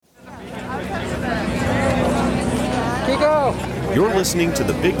You're listening to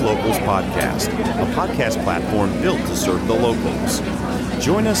the Big Locals Podcast, a podcast platform built to serve the locals.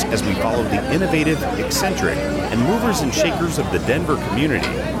 Join us as we follow the innovative, eccentric, and movers and shakers of the Denver community.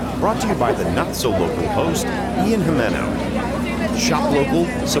 Brought to you by the not-so-local host, Ian Jimeno. Shop local,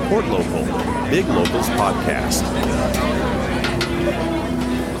 support local. Big Locals Podcast.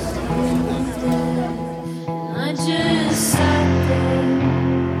 I just sat there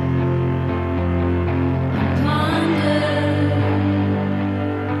and pondered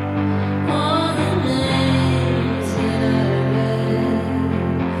all the names that I read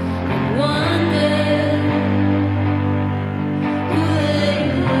and wondered who they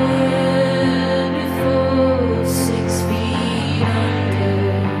were before 6 feet under.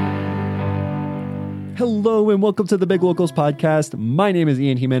 Hello and welcome to the Big Locals Podcast. My name is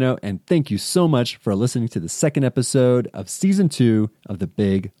Ian Jimeno, and thank you so much for listening to the second episode of Season 2 of the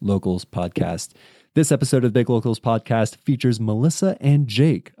Big Locals Podcast. This episode of the Big Locals Podcast features Melissa and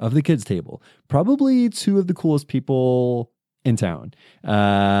Jake of the Kids Table, probably two of the coolest people in town,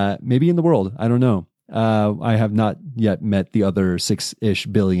 maybe in the world. I don't know. I have not yet met the other 6-ish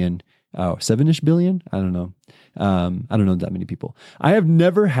billion, 7-ish billion? I don't know. I don't know that many people. I have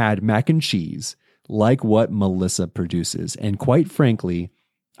never had mac and cheese like what Melissa produces. And quite frankly,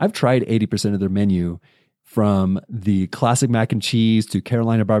 I've tried 80% of their menu, from the classic mac and cheese to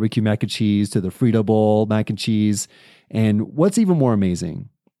Carolina barbecue mac and cheese to the Frito Bowl mac and cheese. And what's even more amazing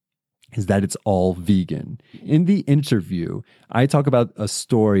is that it's all vegan. In the interview, I talk about a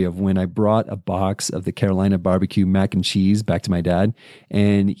story of when I brought a box of the Carolina barbecue mac and cheese back to my dad,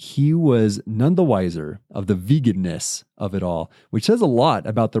 and he was none the wiser of the veganness of it all, which says a lot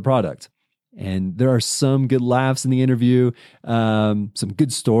about their product. And there are some good laughs in the interview, some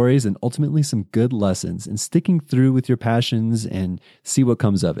good stories, and ultimately some good lessons in sticking through with your passions and see what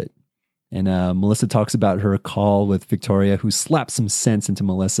comes of it. And Melissa talks about her call with Victoria, who slapped some sense into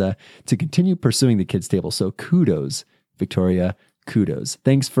Melissa to continue pursuing the Kids Table. So kudos, Victoria, kudos.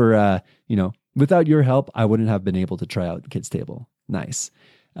 Thanks for, without your help, I wouldn't have been able to try out the Kids Table. Nice.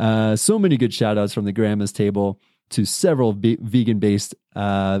 So many good shout outs from the Grandma's Table to several vegan-based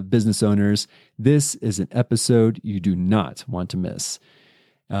business owners. This is an episode you do not want to miss.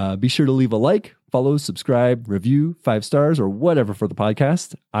 Be sure to leave a like, follow, subscribe, review, 5 stars, or whatever for the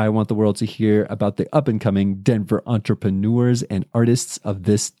podcast. I want the world to hear about the up-and-coming Denver entrepreneurs and artists of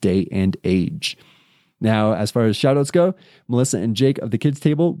this day and age. Now, as far as shout-outs go, Melissa and Jake of the Kids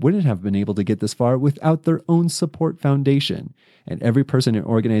Table wouldn't have been able to get this far without their own support foundation. And every person and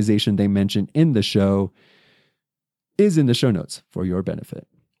organization they mention in the show is in the show notes for your benefit.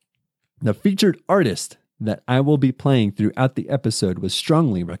 The featured artist that I will be playing throughout the episode was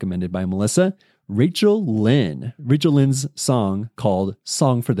strongly recommended by Melissa, Rachel Lynn. Rachel Lynn's song, called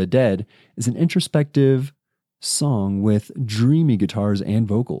Song for the Dead, is an introspective song with dreamy guitars and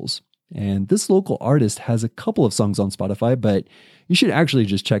vocals. And this local artist has a couple of songs on Spotify, but you should actually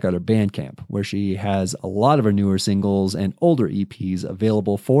just check out her Bandcamp, where she has a lot of her newer singles and older EPs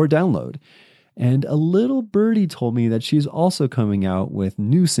available for download. And a little birdie told me that she's also coming out with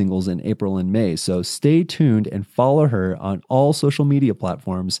new singles in April and May. So stay tuned and follow her on all social media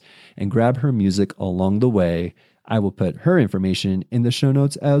platforms and grab her music along the way. I will put her information in the show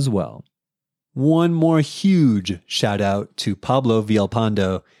notes as well. One more huge shout out to Pablo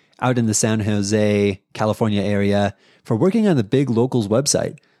Villalpando out in the San Jose, California area for working on the Big Locals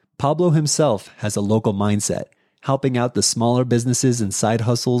website. Pablo himself has a local mindset, helping out the smaller businesses and side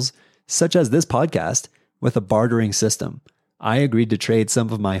hustles such as this podcast, with a bartering system. I agreed to trade some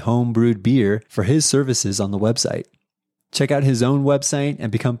of my home brewed beer for his services on the website. Check out his own website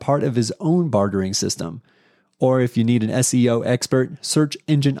and become part of his own bartering system. Or if you need an SEO expert, search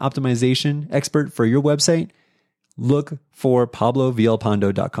engine optimization expert for your website, look for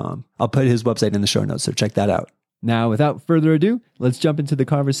PabloVillalpando.com. I'll put his website in the show notes, so check that out. Now, without further ado, let's jump into the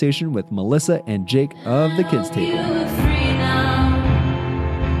conversation with Melissa and Jake of the Kids Table.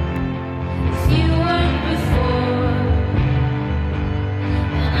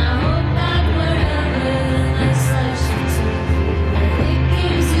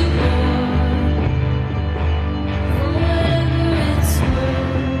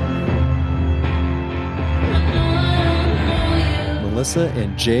 Melissa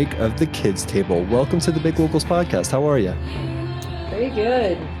and Jake of the Kids Table. Welcome to the Big Locals Podcast. How are you? Very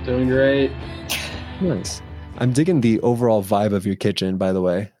good. Doing great. Nice. I'm digging the overall vibe of your kitchen, by the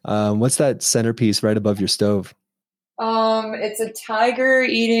way. What's that centerpiece right above your stove? It's a tiger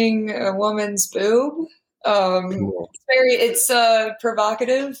eating a woman's boob. Cool. It's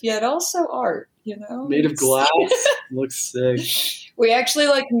provocative, yet also art. Made of glass. Looks sick. We actually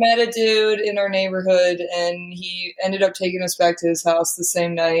like met a dude in our neighborhood, and he ended up taking us back to his house the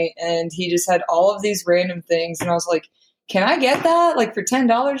same night, and he just had all of these random things, and I was like, can I get that like for $10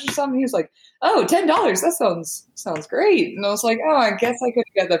 or something? He was like, oh, $10, that sounds great. And I was like, oh, I guess I could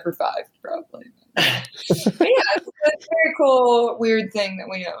get that for $5 probably. But yeah, it's a very cool weird thing that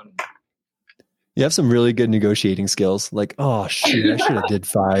we own. You have some really good negotiating skills. Like, oh shoot, I should have did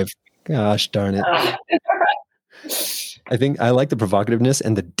 5. Gosh darn it. I think I like the provocativeness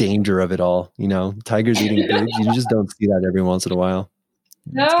and the danger of it all. Tigers eating pigs. You just don't see that every once in a while.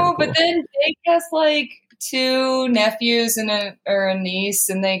 No, but then Jake has like 2 nephews and a niece,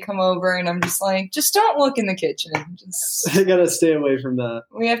 and they come over, and I'm just like, just don't look in the kitchen. I gotta stay away from that.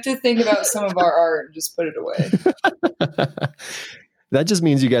 We have to think about some of our art and just put it away. That just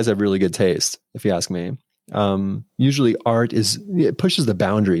means you guys have really good taste, if you ask me. Usually art it pushes the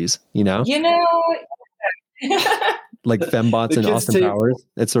boundaries, like fembots and Austin Powers.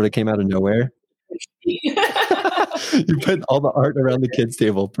 It sort of came out of nowhere. You put all the art around the kids'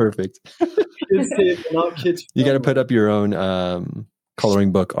 table. Perfect. Kids table, not kids. You got to put up your own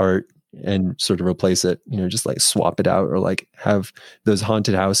coloring book art and sort of replace it. Just like swap it out, or like have those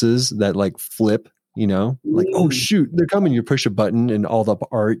haunted houses that like flip. Like, oh shoot, they're coming. You push a button and all the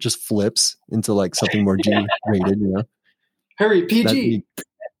art just flips into like something more G-rated. Hurry, PG.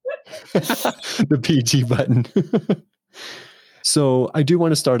 The PG button. So I do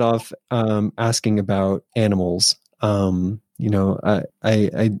want to start off asking about animals. I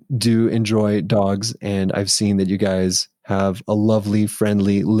do enjoy dogs, and I've seen that you guys have a lovely,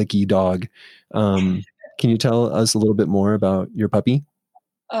 friendly, licky dog. Can you tell us a little bit more about your puppy?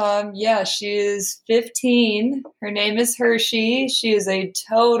 Yeah, she is 15. Her name is Hershey. She is a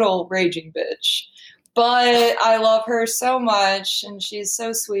total raging bitch, but I love her so much, and she's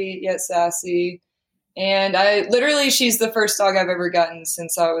so sweet yet sassy. And she's the first dog I've ever gotten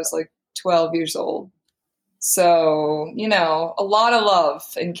since I was like 12 years old. So, a lot of love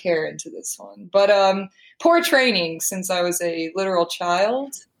and care into this one. But poor training since I was a literal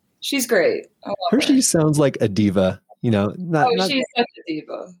child. She's great. Hershey sounds like a diva. She's such a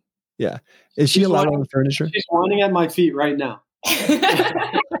diva. Yeah. Is she allowed on the furniture? She's whining at my feet right now.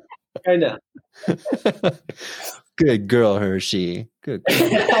 Right now. Good girl, Hershey. Good girl.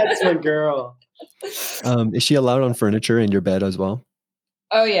 That's my girl. Is she allowed on furniture in your bed as well?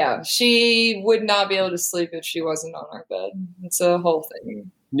 Oh, yeah. She would not be able to sleep if she wasn't on our bed. It's a whole thing.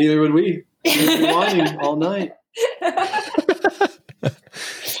 Neither would we. She'd be whining all night.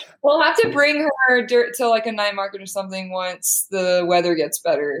 We'll have to bring her to like a night market or something once the weather gets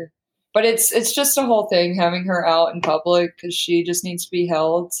better. But it's just a whole thing having her out in public because she just needs to be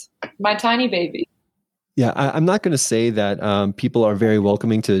held. My tiny baby. Yeah, I'm not going to say that people are very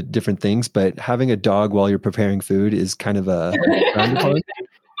welcoming to different things, but having a dog while you're preparing food is kind of a frowned upon.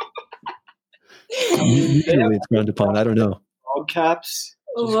 Usually it's frowned upon. I don't know. Dog caps.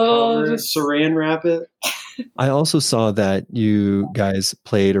 Saran wrap it. I also saw that you guys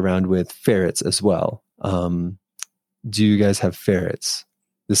played around with ferrets as well. Do you guys have ferrets?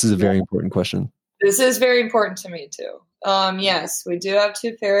 This is a very important question. This is very important to me too. Yes, we do have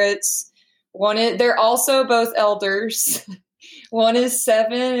 2 ferrets. They're also both elders. One is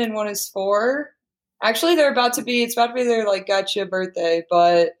 7 and one is 4. Actually, it's about to be their like gotcha birthday,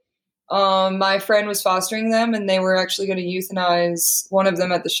 but my friend was fostering them, and they were actually going to euthanize one of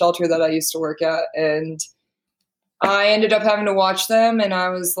them at the shelter that I used to work at, and I ended up having to watch them, and I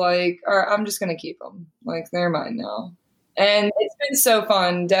was like, all right, I'm just going to keep them. Like, they're mine now. And it's been so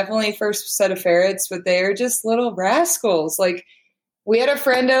fun. Definitely first set of ferrets, but they are just little rascals. Like, we had a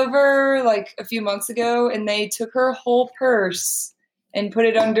friend over like a few months ago, and they took her whole purse and put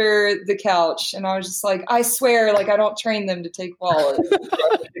it under the couch. And I was just like, I swear, like, I don't train them to take wallets.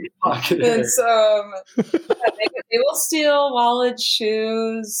 And so they will steal wallets,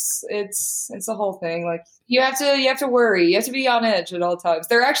 shoes. It's a whole thing. Like, you have to worry. You have to be on edge at all times.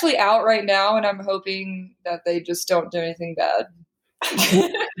 They're actually out right now, and I'm hoping that they just don't do anything bad.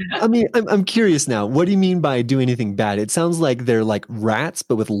 I mean, I'm curious now. What do you mean by do anything bad? It sounds like they're like rats,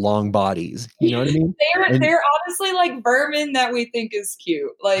 but with long bodies. You know what I mean? They're honestly like vermin that we think is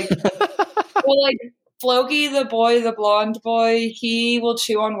cute. Like, well, like Floki, the blonde boy, he will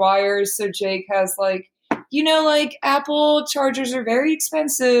chew on wires. So Jake has like, like Apple chargers are very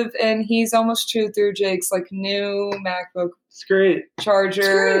expensive, and he's almost chewed through Jake's like new MacBook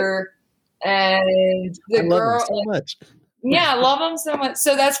charger. And the girl, love him so much. Yeah, I love them so much.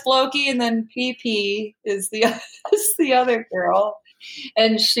 So that's Floki, and then PP is the other girl,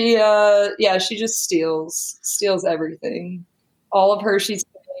 and she just steals everything. All of Hershey's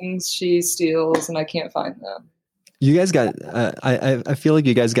things she steals, and I can't find them. You guys got, I feel like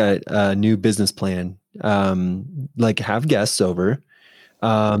you guys got a new business plan. Like have guests over,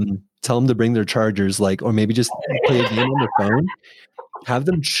 tell them to bring their chargers, like, or maybe just play a game on their phone, have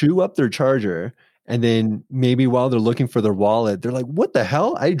them chew up their charger. And then maybe while they're looking for their wallet, they're like, what the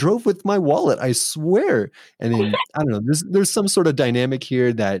hell? I drove with my wallet, I swear. And then, I don't know, there's some sort of dynamic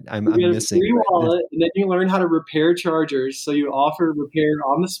here that I'm You get a missing. free wallet, and then you learn how to repair chargers. So you offer repair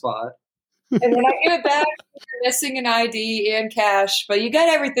on the spot. And when I give it back, you're missing an ID and cash, but you got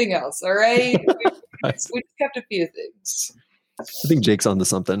everything else, all right? We just kept a few things. I think Jake's onto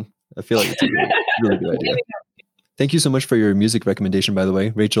something. I feel like it's a really good idea. Thank you so much for your music recommendation, by the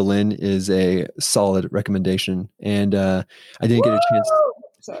way. Rachel Lynn is a solid recommendation. And I didn't get a chance.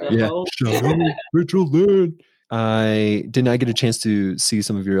 Sorry. Yeah, shout out, Rachel Lynn. I did not get a chance to see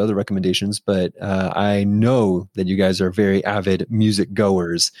some of your other recommendations, but I know that you guys are very avid music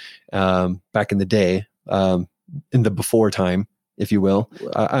goers back in the day, in the before time, if you will.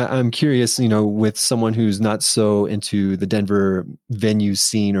 I'm curious, with someone who's not so into the Denver venue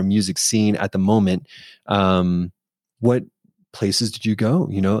scene or music scene at the moment, what places did you go?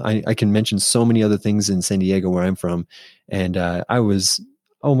 I can mention so many other things in San Diego where I'm from, and I was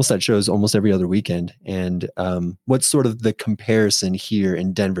almost at shows almost every other weekend. And what's sort of the comparison here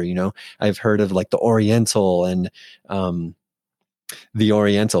in Denver? I've heard of like the Oriental and the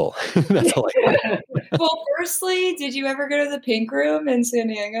Oriental. That's all I know. Well, firstly, did you ever go to the Pink Room in San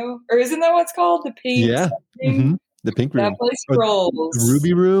Diego? Or isn't that what's called? The Pink? Yeah. Mm-hmm. The Pink Room. That place rolls. The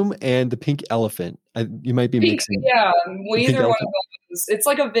Ruby Room and the Pink Elephant. You might be mixing. Yeah, either one Elephant. of those. It's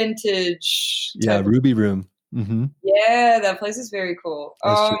like a vintage. Yeah, Ruby Room. Mm-hmm. Yeah, that place is very cool.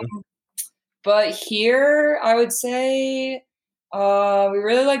 That's true. But here, I would say we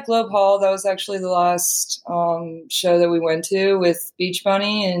really like Globe Hall. That was actually the last show that we went to with Beach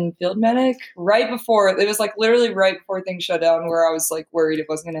Bunny and Field Medic. Right before, it was like literally right before things shut down, where I was like worried it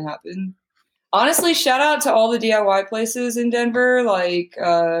wasn't going to happen. Honestly, shout out to all the DIY places in Denver, like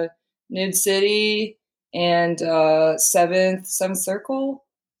Nude City and Seventh Circle.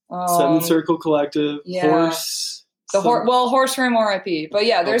 Seventh Circle Collective, yeah. Horse Rim RIP. But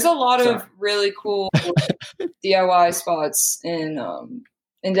yeah, there's a lot of really cool DIY spots in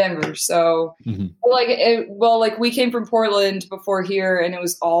Denver. So we came from Portland before here, and it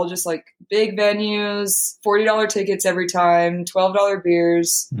was all just like big venues, $40 tickets every time, $12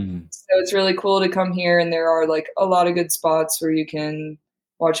 beers. Mm-hmm. So it's really cool to come here, and there are like a lot of good spots where you can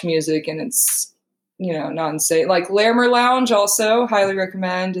watch music, and it's not insane. Like Larimer Lounge, also highly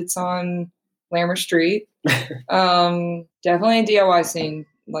recommend. It's on Larimer Street. Definitely a DIY scene,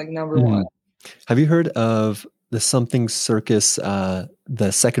 like number one. Have you heard of the Something Circus,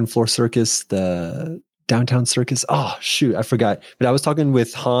 the second floor circus, the downtown circus? Oh, shoot, I forgot. But I was talking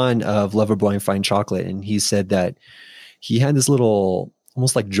with Han of Loverboy and Fine Chocolate, and he said that he had this little,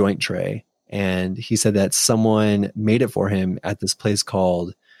 almost like joint tray. And he said that someone made it for him at this place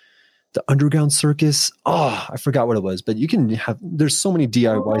called the Underground Circus. Oh, I forgot what it was, but there's so many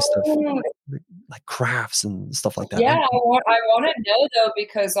DIY stuff, like crafts and stuff like that. Yeah, I want to know though,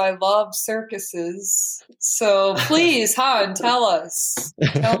 because I love circuses. So please, Han, tell us.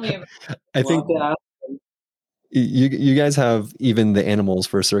 Tell me about it. I think that. You guys have even the animals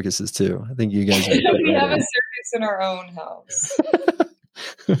for circuses too. I think you guys we have a circus in our own house.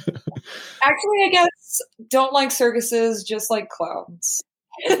 Actually, I guess don't like circuses, just like clowns.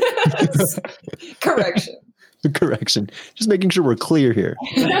 Correction. Just making sure we're clear here.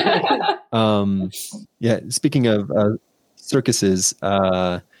 Yeah. Speaking of circuses,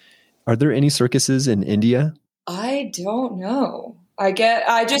 are there any circuses in India? I don't know. I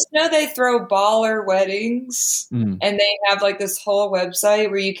just know they throw baller weddings, and they have like this whole website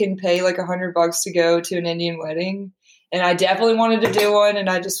where you can pay like $100 to go to an Indian wedding. And I definitely wanted to do one, and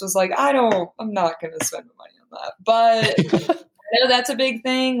I just was like, I'm not going to spend my money on that. But I know that's a big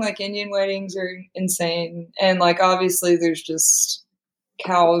thing. Like Indian weddings are insane. And like, obviously there's just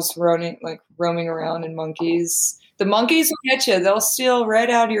cows roaming around and monkeys. The monkeys will get you. They'll steal right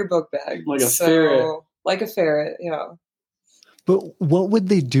out of your book bag. Like a ferret. Like a ferret, yeah. But what would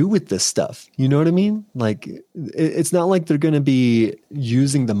they do with this stuff? You know what I mean? Like, it's not like they're going to be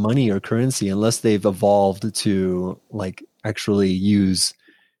using the money or currency unless they've evolved to like actually use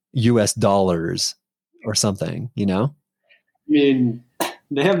US dollars or something, I mean,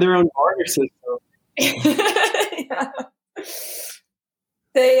 they have their own barter system. Yeah.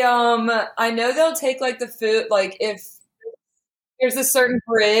 They, I know they'll take like the food, like if there's a certain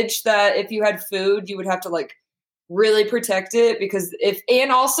bridge that if you had food, you would have to like really protect it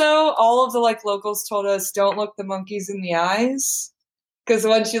and also all of the like locals told us don't look the monkeys in the eyes. because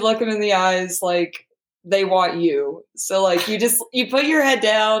once you look them in the eyes, like they want you. So like you put your head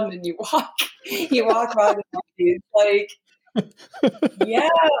down and you walk by the monkeys. Like, yeah,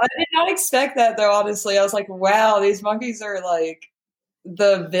 I did not expect that though. Honestly, I was like, wow, these monkeys are like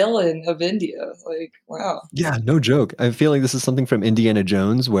the villain of India. Like, wow. Yeah, no joke. I feel like this is something from Indiana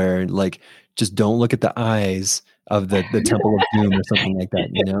Jones where like just don't look at the eyes of the Temple of Doom or something like that,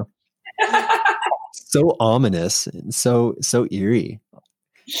 you know? So ominous and so eerie.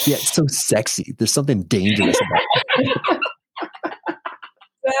 Yeah, it's so sexy. There's something dangerous about it.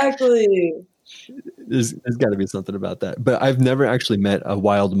 Exactly. There's got to be something about that. But I've never actually met a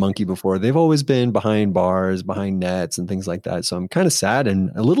wild monkey before. They've always been behind bars, behind nets, and things like that. So I'm kind of sad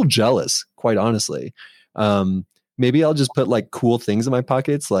and a little jealous, quite honestly. Maybe I'll just put like cool things in my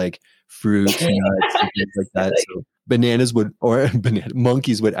pockets, like fruits, nuts, and things like that. So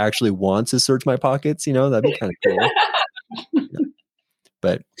monkeys would actually want to search my pockets. You know, that'd be kind of cool. Yeah.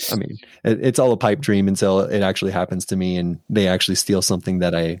 But I mean, it's all a pipe dream until it actually happens to me and they actually steal something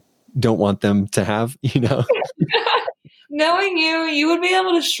that I don't want them to have, you know? Knowing you would be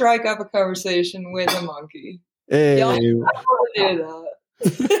able to strike up a conversation with a monkey. Hey, Y'all should do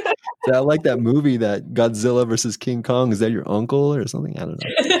that. I like that movie, that Godzilla versus King Kong. Is that your uncle or something? I don't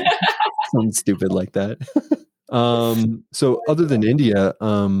know. Something stupid like that. So other than India,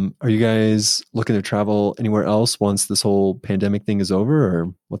 are you guys looking to travel anywhere else once this whole pandemic thing is over,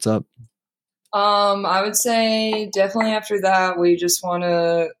 or what's up? I would say definitely after that, we just want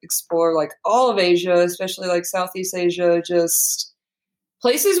to explore like all of Asia, especially like Southeast Asia, just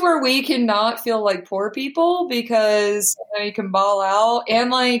places where we cannot feel like poor people because you can ball out.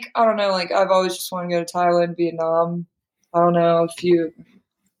 And like, I don't know, like I've always just wanted to go to Thailand, Vietnam. I don't know if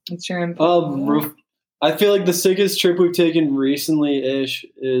it's your input. I feel like the sickest trip we've taken recently-ish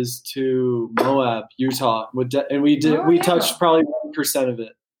is to Moab, Utah, and we touched probably 1% of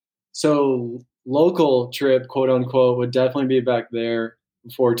it. So local trip, quote unquote, would definitely be back there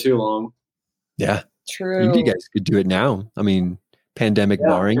before too long. Yeah, true. You guys could do it now. I mean, pandemic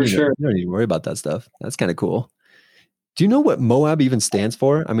barring, for sure. You don't need to worry about that stuff. That's kind of cool. Do you know what Moab even stands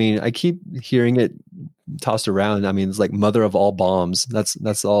for? I mean, I keep hearing it tossed around. I mean, it's like mother of all bombs.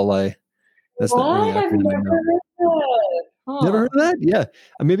 That's all I. That's what? not really I've never heard that. Huh. Never heard of that? Yeah.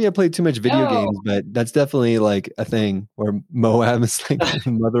 Maybe I played too much video games, but that's definitely like a thing where Moab is like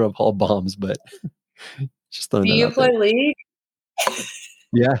the mother of all bombs, but just throwing Do that you out play there. League?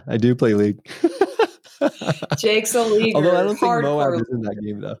 Yeah, I do play League. Jake's a leaguer. Although I don't think Hardcore. Moab is in that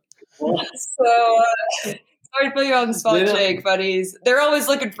game though. So sorry to put you on the spot, Jake, but they're always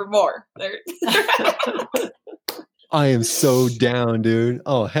looking for more. I am so down, dude.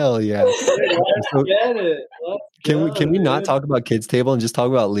 Oh hell yeah! Let's get it. Can we not talk about Kids Table and just talk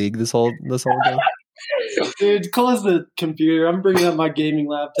about League this whole day? Dude, close the computer. I'm bringing up my gaming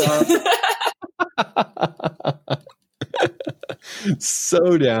laptop.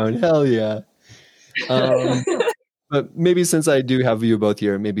 So down, hell yeah! But maybe since I do have you both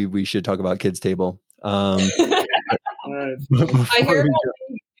here, maybe we should talk about Kids Table. Right. I hear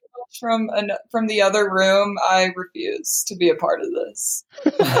from the other room. I refuse to be a part of this.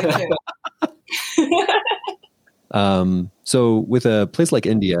 So with a place like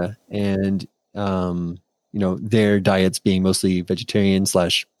India and their diets being mostly vegetarian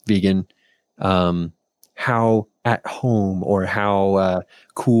 / vegan, how at home or how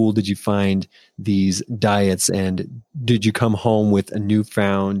cool did you find these diets, and did you come home with a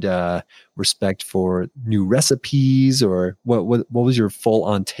newfound respect for new recipes, or what was your full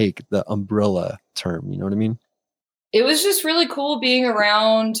on take, the umbrella term, you know what I mean? It was just really cool being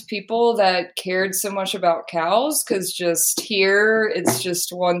around people that cared so much about cows, because just here it's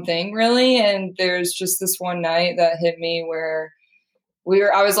just one thing really. And there's just this one night that hit me where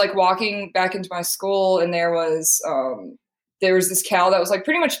I was like walking back into my school, and there was this cow that was like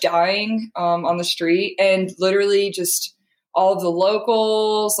pretty much dying on the street, and literally just all of the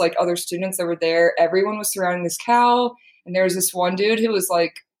locals, like other students that were there, everyone was surrounding this cow. And there was this one dude who was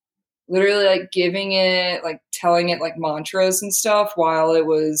like literally like giving it, like telling it like mantras and stuff while it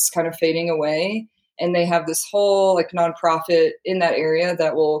was kind of fading away. And they have this whole like nonprofit in that area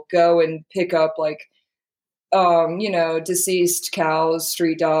that will go and pick up like deceased cows,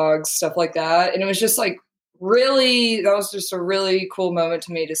 street dogs, stuff like that. And it was just like that was just a really cool moment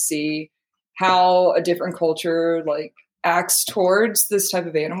to me to see how a different culture like acts towards this type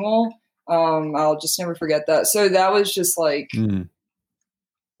of animal. I'll just never forget that. So that was just like,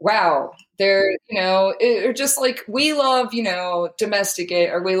 wow, they're, it just like, we love,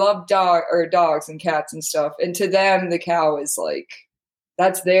 domesticate, or we love dogs and cats and stuff. And to them, the cow is like,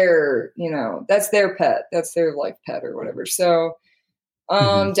 that's their pet. That's their life pet or whatever. So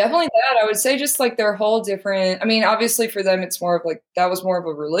Definitely that. I would say just like their whole different, I mean, obviously for them, it's more of like, that was more of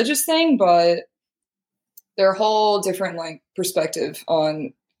a religious thing, but their whole different like perspective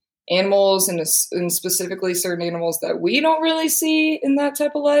on animals and specifically certain animals that we don't really see in that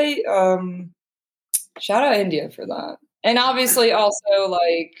type of light. Shout out India for that. And obviously also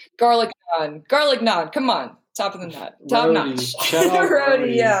like garlic naan. Come on. Top of the nut. Top Roti. notch. Shout out Roti,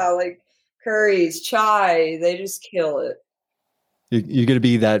 roti. yeah. Like curries, chai. They just kill it. You're going to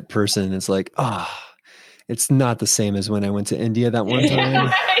be that person. It's like, it's not the same as when I went to India that one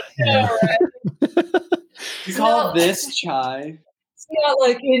time. Yeah, right. You call this chai? It's not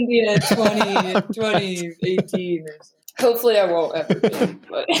like India 2018 or something. Hopefully I won't ever be.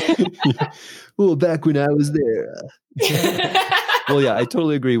 But. Well, back when I was there. Well, yeah, I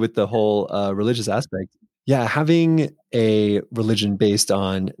totally agree with the whole religious aspect. Yeah, having a religion based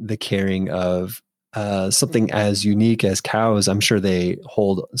on the caring of something as unique as cows, I'm sure they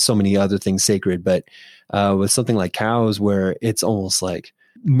hold so many other things sacred, but with something like cows, where it's almost like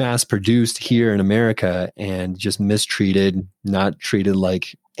mass produced here in America and just mistreated, not treated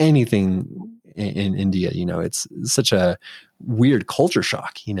like anything in India, it's such a weird culture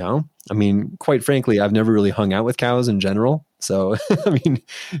shock, I mean, quite frankly, I've never really hung out with cows in general. So, I mean,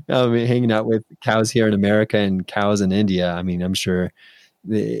 hanging out with cows here in America and cows in India, I mean, I'm sure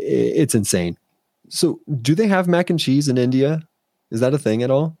it's insane. So do they have mac and cheese in India? Is that a thing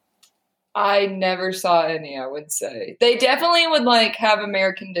at all? I never saw any, I would say. They definitely would like have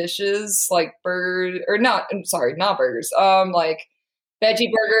American dishes like burgers or not, I'm sorry, not burgers. Like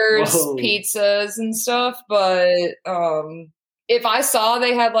veggie burgers, Whoa. pizzas and stuff, but if I saw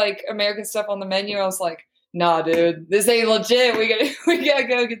they had like American stuff on the menu, I was like, nah, dude, this ain't legit. We gotta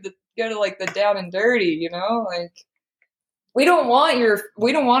go to like the down and dirty, like we don't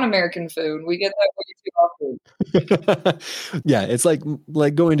want American food. We get that way too often. Yeah, it's like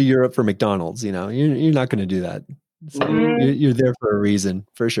going to Europe for McDonald's. You're not going to do that. So you're there for a reason,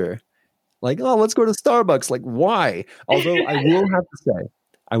 for sure. Like, oh, let's go to Starbucks. Like, why? Although I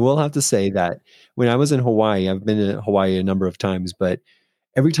will have to say that when I was in Hawaii, I've been to Hawaii a number of times, but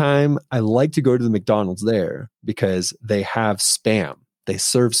every time I like to go to the McDonald's there because they have Spam. They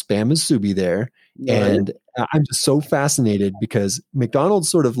serve Spam and Subi there. Right. And I'm just so fascinated because McDonald's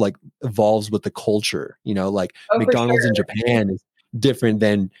sort of like evolves with the culture, like McDonald's in Japan is different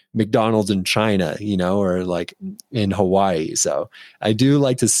than McDonald's in China, or like in Hawaii. So I do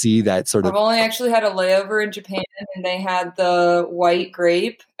like to see that sort of. I've only actually had a layover in Japan and they had the white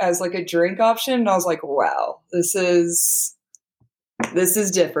grape as like a drink option. And I was like, wow, this is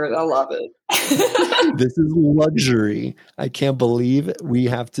different. I love it. This is luxury. I can't believe we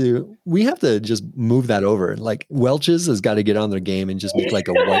have to just move that over. Like Welch's has got to get on their game and just make like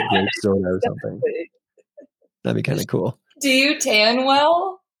a white grape soda or something. That'd be kind of cool. Do you tan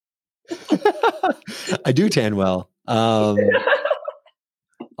well? I do tan well.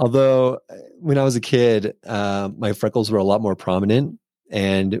 Although when I was a kid, my freckles were a lot more prominent.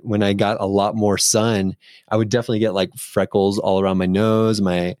 And when I got a lot more sun, I would definitely get like freckles all around my nose,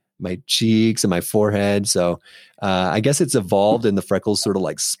 my cheeks and my forehead. So I guess it's evolved and the freckles sort of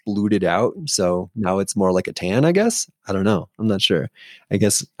like splooted out. So now it's more like a tan, I guess. I don't know. I'm not sure. I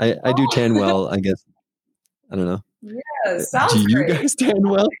guess I do tan well, I guess. I don't know. Yeah, sounds Do you great. guys tan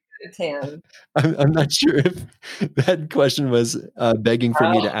well? Tan. I'm not sure if that question was begging for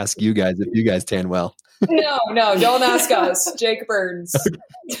me to ask you guys if you guys tan well. No, don't ask us. Jake Burns.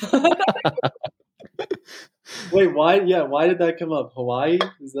 Wait, why? Yeah, why did that come up? Hawaii?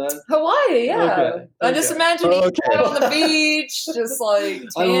 Is that Hawaii, yeah. Okay. I just imagine he's out on the beach, just like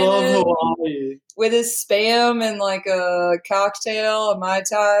I love tanning Hawaii. with his Spam and like a cocktail, a Mai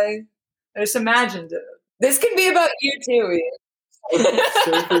Tai. I just imagined it. This can be about you too, Ian.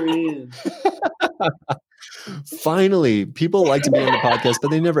 So for Ian. Finally, people like to be on the podcast, but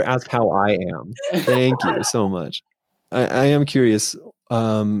they never ask how I am. Thank you so much. I am curious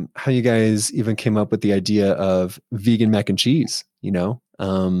how you guys even came up with the idea of vegan mac and cheese,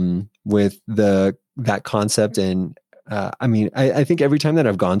 with that concept. And I mean, I think every time that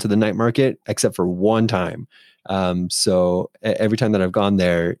I've gone to the night market, except for one time. So every time that I've gone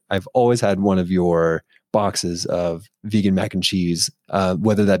there, I've always had one of your boxes of vegan mac and cheese,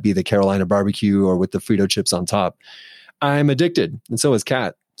 whether that be the Carolina barbecue or with the Frito chips on top. I'm addicted, and so is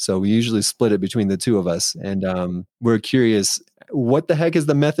Kat. So we usually split it between the two of us. And we're curious, what the heck is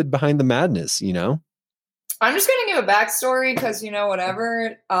the method behind the madness, I'm just going to give a backstory because,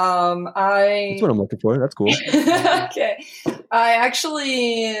 whatever. That's what I'm looking for. That's cool. Okay.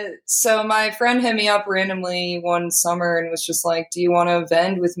 So my friend hit me up randomly one summer and was just like, do you want to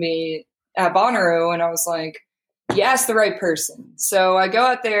vend with me at Bonnaroo? And I was like, you ask the right person. So I go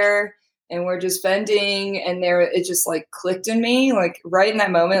out there and we're just vending, and it just like clicked in me, like right in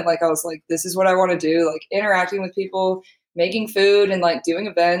that moment. Like I was like, this is what I want to do, like interacting with people, making food and like doing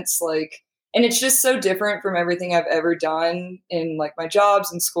events, like, and it's just so different from everything I've ever done in like my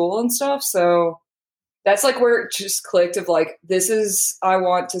jobs and school and stuff. So that's like where it just clicked of like, I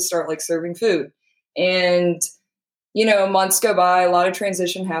want to start like serving food. And, months go by, a lot of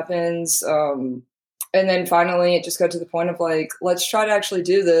transition happens. And then finally it just got to the point of like, let's try to actually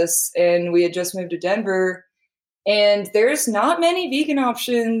do this. And we had just moved to Denver, and there's not many vegan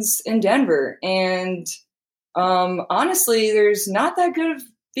options in Denver. And honestly, there's not that good of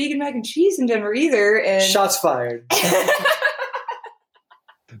vegan mac and cheese in Denver either. And Shots fired.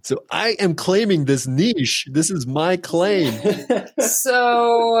 So I am claiming this niche. This is my claim.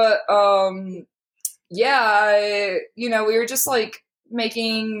 So, we were just like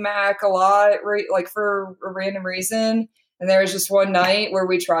making mac a lot, right? Like for a random reason. And there was just one night where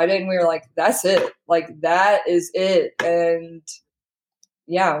we tried it and we were like, that's it. Like, that is it. And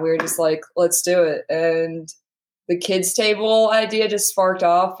yeah, we were just like, let's do it. And the kids table idea just sparked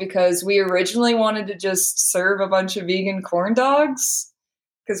off because we originally wanted to just serve a bunch of vegan corn dogs.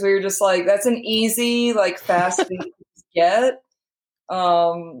 Because we were just like, that's an easy, like, fast thing to get.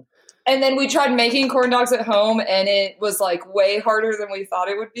 And then we tried making corn dogs at home, and it was like way harder than we thought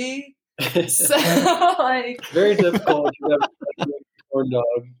it would be. So, like, very difficult to have a corn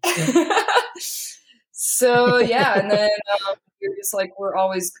dog. So yeah, and then we're just like, we're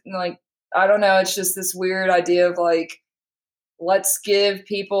always like, I don't know, it's just this weird idea of like, let's give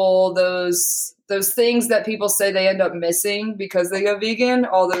people those things that people say they end up missing because they go vegan,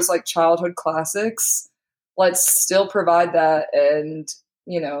 all those like childhood classics. Let's still provide that, and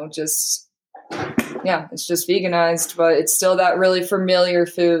just it's just veganized, but it's still that really familiar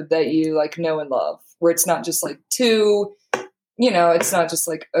food that you like know and love, where it's not just like it's not just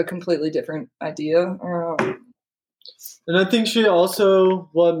like a completely different idea. And I think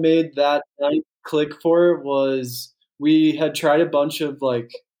what made that night click for it was we had tried a bunch of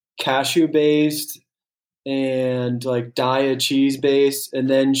like cashew based and like Daiya cheese based, and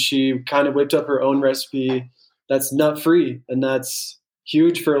then she kind of whipped up her own recipe that's nut free, and that's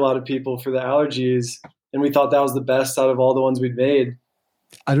huge for a lot of people for the allergies. And we thought that was the best out of all the ones we'd made.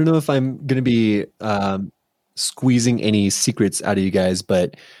 I don't know if I'm going to be squeezing any secrets out of you guys,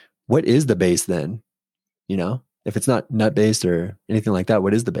 but what is the base then? If it's not nut based or anything like that,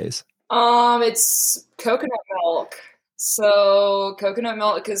 what is the base? It's coconut milk. So coconut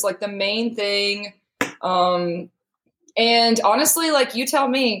milk is like the main thing. And honestly, like, you tell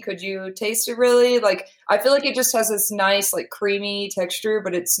me, could you taste it really? Like, I feel like it just has this nice, like, creamy texture,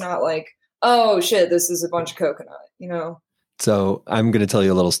 but it's not like, oh shit, this is a bunch of coconut, So I'm going to tell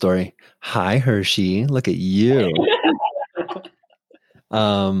you a little story. Hi, Hershey. Look at you.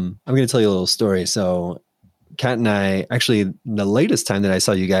 I'm going to tell you a little story. So Kat and I, actually, the latest time that I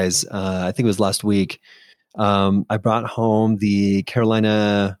saw you guys, I think it was last week, I brought home the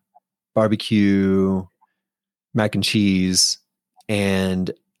Carolina barbecue mac and cheese, and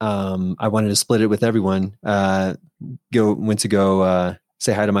I wanted to split it with everyone. Went to go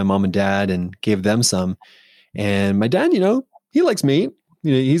say hi to my mom and dad and gave them some. And my dad, he likes meat.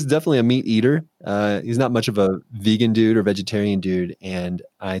 He's definitely a meat eater. He's not much of a vegan dude or vegetarian dude. And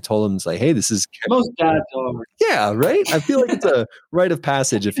I told him, it's like, hey, this is most dads are. Yeah, right. I feel like it's a rite of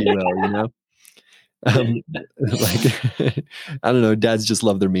passage, if you will. Like, I don't know, dads just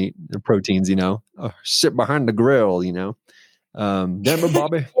love their meat, their proteins, sit behind the grill, Denver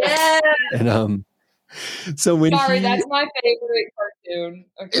Bobby. Yeah. And so when that's my favorite cartoon.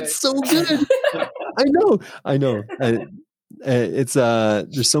 Okay. It's so good. I know. It's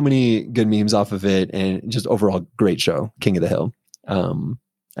there's so many good memes off of it, and just overall great show, King of the Hill.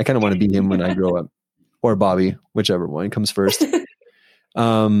 I kind of want to be him when I grow up, or Bobby, whichever one comes first.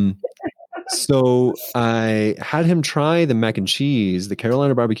 So I had him try the mac and cheese, the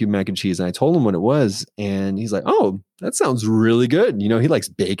Carolina barbecue mac and cheese, and I told him what it was, and he's like, "Oh, that sounds really good." He likes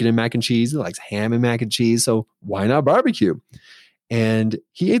bacon and mac and cheese, he likes ham and mac and cheese, so why not barbecue? And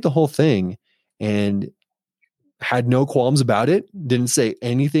he ate the whole thing and had no qualms about it, didn't say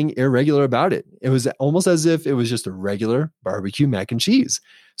anything irregular about it. It was almost as if it was just a regular barbecue mac and cheese.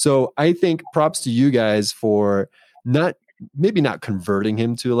 So I think props to you guys for maybe not converting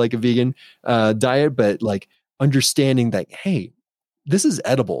him to like a vegan diet, but like understanding that, hey, this is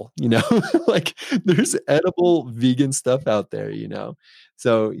edible, like there's edible vegan stuff out there,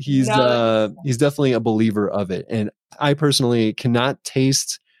 So he's definitely a believer of it. And I personally cannot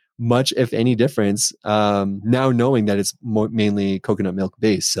taste much, if any, difference now knowing that it's mainly coconut milk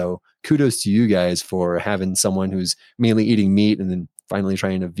based. So kudos to you guys for having someone who's mainly eating meat and then finally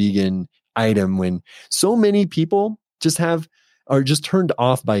trying a vegan item when so many people are just turned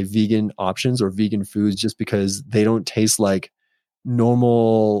off by vegan options or vegan foods just because they don't taste like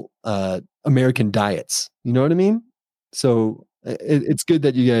normal American diets. You know what I mean? So it's good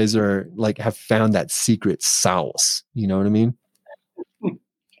that you guys are like have found that secret sauce. You know what I mean?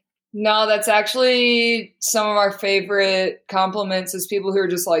 No, that's actually some of our favorite compliments is people who are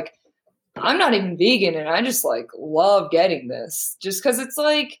just like, I'm not even vegan and I just like love getting this just because it's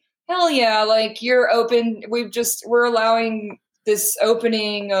like, hell yeah, like you're open. We're allowing this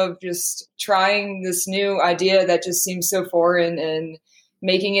opening of just trying this new idea that just seems so foreign and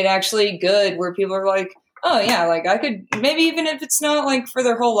making it actually good where people are like, oh yeah, like I could maybe even if it's not like for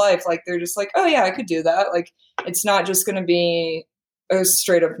their whole life, like they're just like, oh yeah, I could do that. Like it's not just going to be a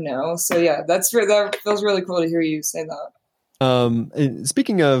straight up no. So yeah, that feels really cool to hear you say that. And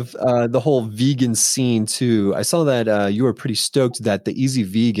speaking of the whole vegan scene too, I saw that you were pretty stoked that the Easy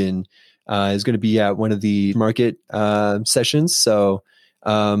Vegan is going to be at one of the market sessions. So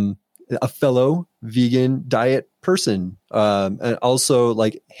a fellow vegan diet person, and also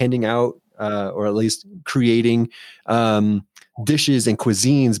like handing out or at least creating dishes and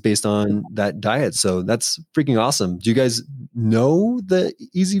cuisines based on that diet. So that's freaking awesome. Do you guys know the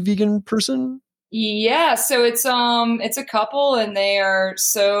Easy Vegan person? Yeah, so it's a couple and they are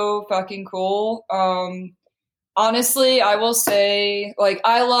so fucking cool. Honestly, I will say like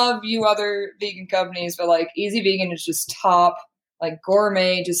I love you other vegan companies, but like Easy Vegan is just top, like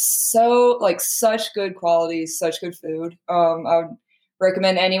gourmet, just so like such good quality, such good food. I would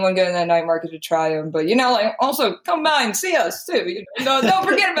recommend anyone going to that night market to try them, but like also come by and see us too. Don't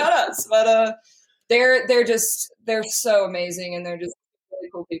forget about us. But they're so amazing and they're just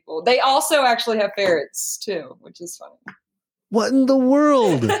really cool people. They also actually have ferrets too, which is funny. What in the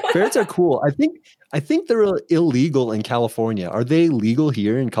world? Ferrets are cool. I think they're illegal in California. Are they legal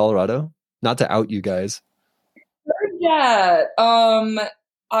here in Colorado? Not to out you guys. Yeah.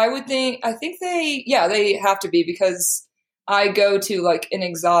 I think they have to be because I go to like an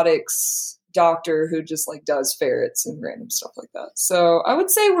exotics doctor who just like does ferrets and random stuff like that. So I would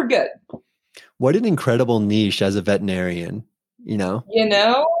say we're good. What an incredible niche as a veterinarian,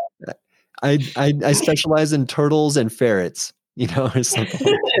 I specialize in turtles and ferrets, or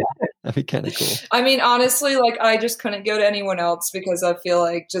something. That'd be kind of cool. I mean, honestly, like I just couldn't go to anyone else because I feel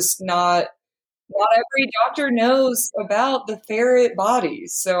like just not every doctor knows about the ferret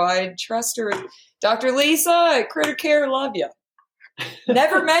bodies. So I trust her. Dr. Lisa at Critter Care, love you.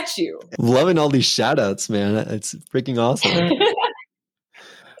 Never met you. Loving all these shout outs, man. It's freaking awesome.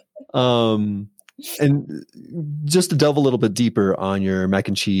 And just to delve a little bit deeper on your mac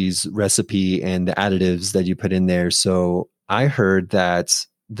and cheese recipe and the additives that you put in there. So I heard that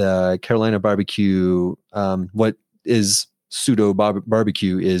the Carolina barbecue, what is pseudo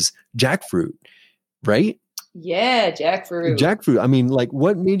barbecue is jackfruit, right? Yeah, jackfruit. Jackfruit. I mean, like,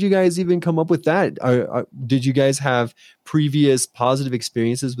 what made you guys even come up with that? Did you guys have previous positive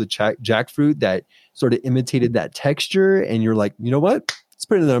experiences with jackfruit that sort of imitated that texture? And you're like, you know what? Let's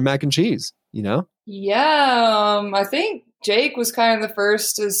put it in our mac and cheese, Yeah, I think Jake was kind of the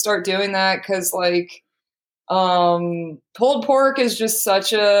first to start doing that because, like, pulled pork is just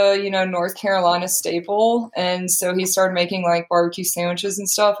such a, North Carolina staple. And so he started making, like, barbecue sandwiches and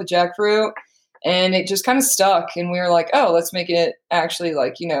stuff with jackfruit. And it just kind of stuck. And we were like, oh, let's make it actually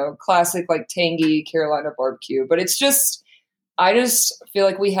like, classic, like tangy Carolina barbecue. But it's just, I just feel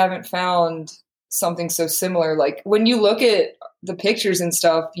like we haven't found something so similar. Like when you look at the pictures and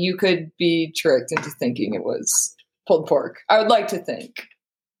stuff, you could be tricked into thinking it was pulled pork. I would like to think.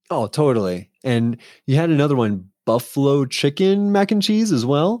 Oh, totally. And you had another one, buffalo chicken mac and cheese as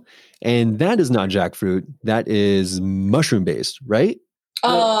well. And that is not jackfruit. That is mushroom based, right?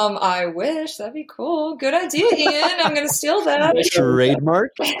 I wish. That'd be cool. Good idea, Ian. I'm going to steal that.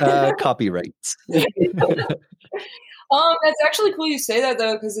 Trademark, copyrights. It's actually cool you say that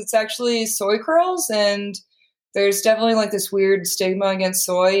though, because it's actually soy curls, and there's definitely like this weird stigma against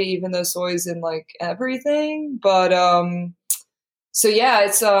soy, even though soy is in like everything. But so yeah,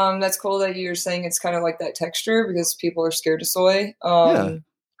 it's that's cool that you're saying it's kind of like that texture because people are scared of soy.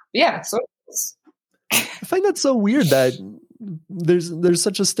 Yeah. So I find that so weird that there's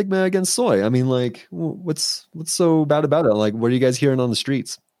such a stigma against soy. I mean, like, what's so bad about it? Like, what are you guys hearing on the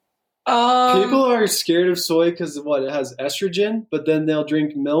streets? People are scared of soy because of what? It has estrogen, but then they'll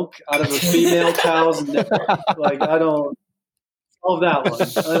drink milk out of a female cow's neck. Like, I don't solve that one.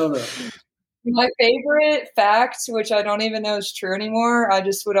 I don't know. My favorite fact, which I don't even know is true anymore, I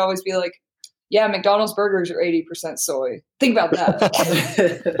just would always be like, yeah, McDonald's burgers are 80% soy. Think about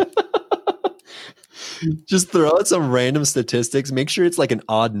that. Just throw out some random statistics. Make sure it's like an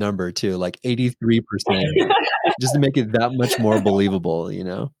odd number too, like 83%, just to make it that much more believable, you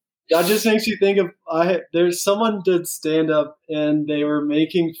know? That just makes you think of there's someone did stand up and they were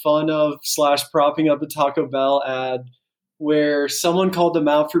making fun of / propping up a Taco Bell ad where someone called them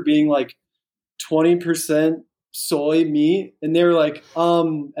out for being like 20% soy meat, and they were like,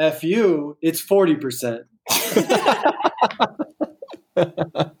 F you, it's 40%.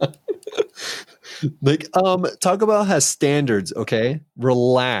 Like, Taco Bell has standards, okay?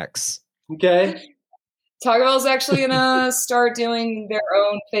 Relax. Okay. Taco Bell's actually gonna start doing their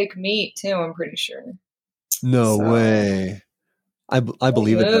own fake meat too, I'm pretty sure. No way. I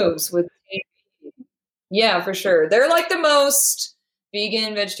believe it. Moves with yeah, for sure. They're like the most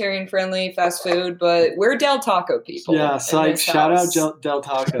vegan, vegetarian friendly fast food, but we're Del Taco people. Yeah, so shout out Del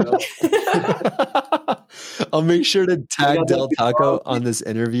Taco. I'll make sure to tag Del Taco on this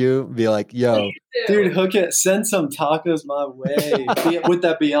interview. Be like, yo, dude, hook it. Send some tacos my way with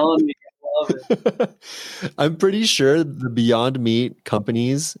that Beyond Meat. I love it. I'm pretty sure the Beyond Meat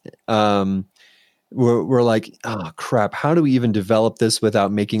companies were like, oh crap, how do we even develop this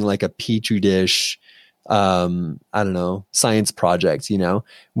without making like a petri dish? I don't know, science project, you know?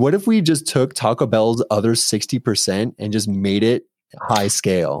 What if we just took Taco Bell's other 60% and just made it high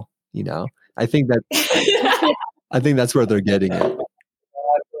scale, you know? I think that's where they're getting it.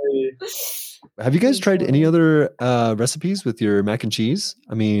 Have you guys tried any other recipes with your mac and cheese?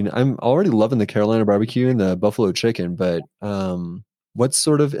 I mean, I'm already loving the Carolina barbecue and the buffalo chicken, but what's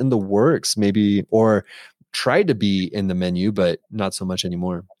sort of in the works maybe, or tried to be in the menu, but not so much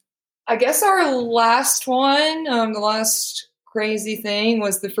anymore? I guess our last one, the last crazy thing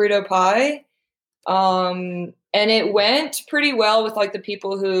was the Frito pie. And it went pretty well with like the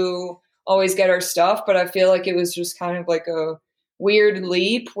people who always get our stuff, but I feel like it was just kind of like a weird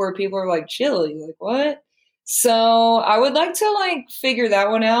leap where people are like, chili, like what? So I would like to like figure that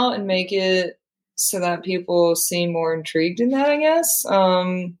one out and make it so that people seem more intrigued in that, I guess.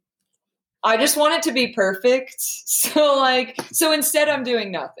 I just want it to be perfect. So instead I'm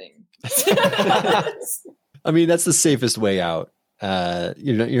doing nothing. I mean, that's the safest way out.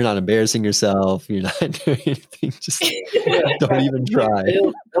 You're not embarrassing yourself. You're not doing anything. Just don't even try.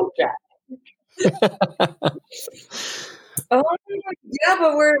 Yeah,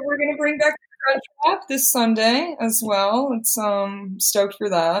 but we're gonna bring back the Crunch Wrap this Sunday as well. It's stoked for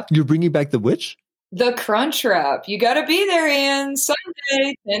that. You're bringing back the which? The Crunch Wrap. You got to be there, Ian.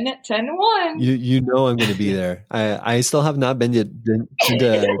 Sunday, 10 to 1. You know I'm going to be there. I still have not been to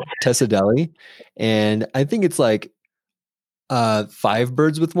Tessa Deli, and I think it's like 5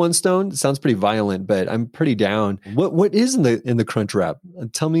 birds with one stone. It sounds pretty violent, but I'm pretty down. What is in the Crunch Wrap?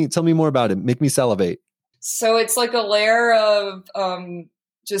 Tell me more about it. Make me salivate. So it's like a layer of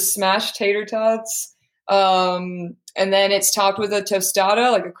just smashed tater tots, and then it's topped with a tostada,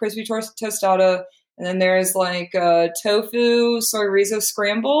 like a crispy tostada. And then there's like tofu, soy rizo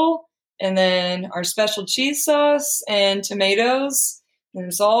scramble, and then our special cheese sauce and tomatoes. And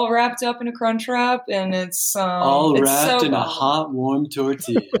it's all wrapped up in a Crunch Wrap, and it's all it's wrapped so in a bomb. hot, warm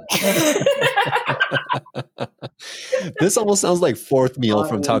tortilla. This almost sounds like fourth meal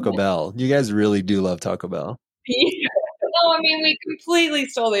from Taco Bell. You guys really do love Taco Bell. Yeah. No, I mean, we completely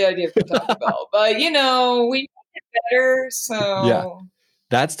stole the idea from Taco Bell, but we make it better. So yeah,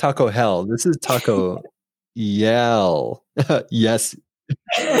 that's Taco Hell. This is Taco Yell. Yes.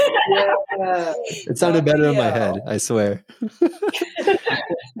 Yeah. It sounded better in my head, I swear.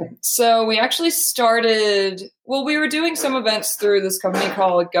 So we actually started, we were doing some events through this company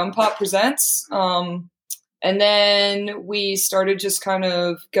called Gum Pop Presents. And then we started just kind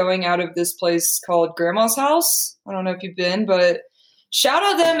of going out of this place called Grandma's House. I don't know if you've been, but shout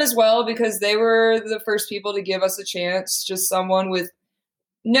out them as well, because they were the first people to give us a chance. Just someone with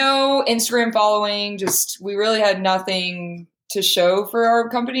no Instagram following. We really had nothing to show for our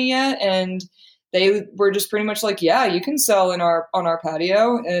company yet. And they were just pretty much like, yeah, you can sell on our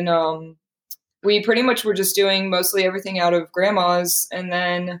patio. And we pretty much were just doing mostly everything out of Grandma's. And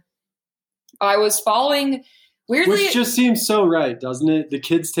then I was following weirdly. Which just seems so right, doesn't it? The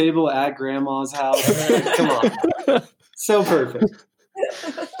kids' table at Grandma's house. Come on. So perfect.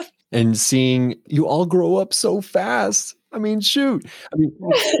 And seeing you all grow up so fast. I mean, shoot. I mean,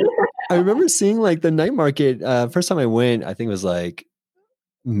 I remember seeing like the night market. First time I went, I think it was like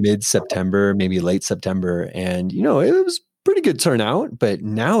mid-September, maybe late September. And, it was pretty good turnout. But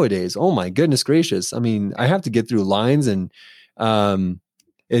nowadays, oh my goodness gracious. I mean, I have to get through lines, and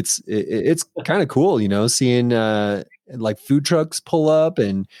it's kind of cool, seeing like food trucks pull up,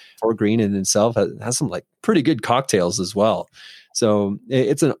 and Fort Greene in itself has some like pretty good cocktails as well. So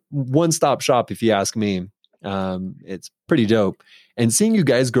it's a one-stop shop, if you ask me. It's pretty dope. And seeing you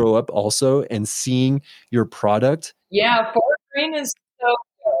guys grow up also, and seeing your product. Yeah, Fort Greene is so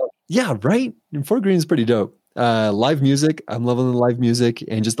dope. Yeah, right. And Fort Greene is pretty dope. Live music. I'm loving the live music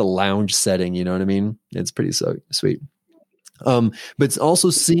and just the lounge setting. You know what I mean? It's pretty so sweet. But it's also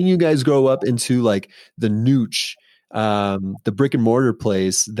seeing you guys grow up into like the Nooch, the brick and mortar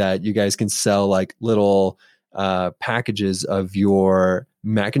place that you guys can sell like little packages of your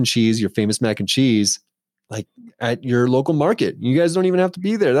mac and cheese, your famous mac and cheese, like at your local market. You guys don't even have to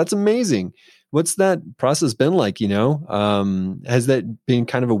be there. That's amazing. What's that process been like? Has that been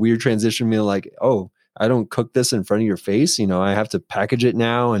kind of a weird transition? Being like, oh, I don't cook this in front of your face. I have to package it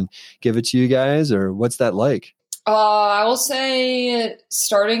now and give it to you guys, or what's that like? I will say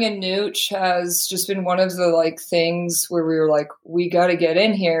starting in Nooch has just been one of the like things where we were like, we got to get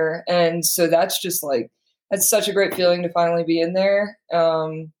in here. And so that's just like, that's such a great feeling to finally be in there.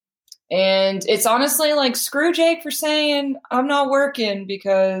 And it's honestly like, screw Jake for saying I'm not working,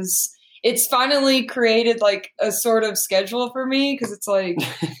 because it's finally created like a sort of schedule for me. Cause it's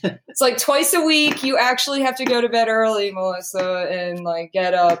like twice a week, you actually have to go to bed early, Melissa, and like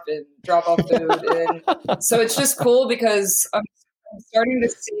get up and drop off food. And so it's just cool because I'm starting to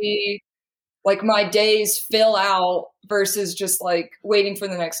see like my days fill out versus just like waiting for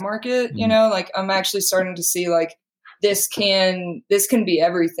the next market, like I'm actually starting to see like, this can be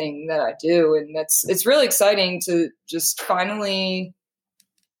everything that I do. And it's really exciting to just finally.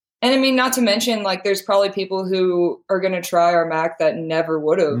 And I mean, not to mention, like, there's probably people who are going to try our Mac that never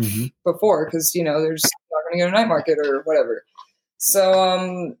would have before, because, they're just not going to go to night market or whatever.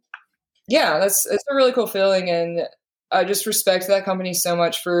 So, yeah, it's a really cool feeling. And I just respect that company so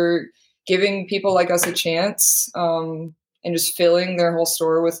much for giving people like us a chance, and just filling their whole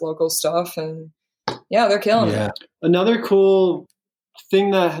store with local stuff. And yeah, they're killing it. Another cool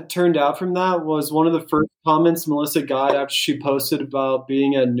thing that turned out from that was one of the first comments Melissa got after she posted about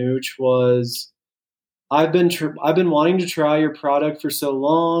being at Nooch was, I've been wanting to try your product for so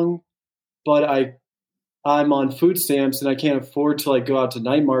long, but I'm on food stamps and I can't afford to like go out to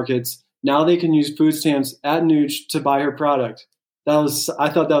night markets. Now they can use food stamps at Nooch to buy her product. I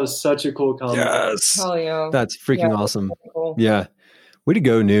thought that was such a cool comment. Yes. Hell yeah. That's freaking awesome. Really cool. Yeah. Way to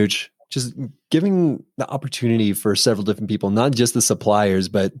go, Nooch. Just giving the opportunity for several different people, not just the suppliers,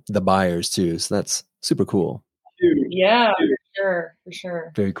 but the buyers too. So that's super cool. Yeah, for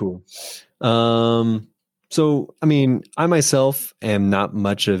sure. Very cool. So, I mean, I myself am not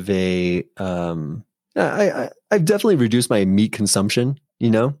much of a, I've definitely reduced my meat consumption,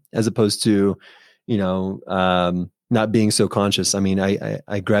 as opposed to, not being so conscious. I mean,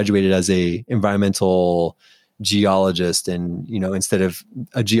 I graduated as a environmental geologist, and instead of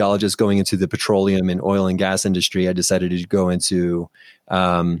a geologist going into the petroleum and oil and gas industry, I decided to go into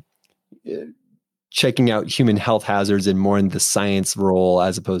checking out human health hazards and more in the science role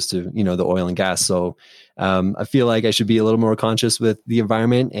as opposed to the oil and gas. So I feel like I should be a little more conscious with the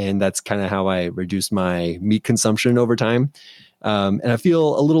environment, and that's kind of how I reduce my meat consumption over time. And I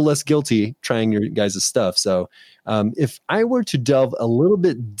feel a little less guilty trying your guys' stuff. So if I were to delve a little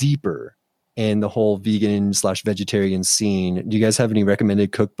bit deeper in the whole vegan/vegetarian scene, do you guys have any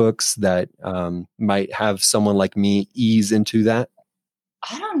recommended cookbooks that might have someone like me ease into that?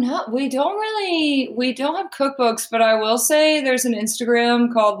 I don't know. We don't have cookbooks, but I will say there's an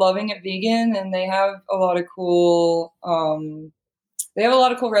Instagram called Loving It Vegan, and they have a lot of cool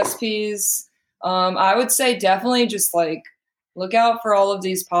recipes. I would say definitely just like look out for all of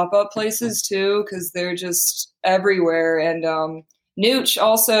these pop-up places too, because they're just everywhere. And Nooch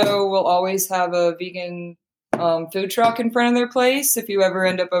also will always have a vegan food truck in front of their place. If you ever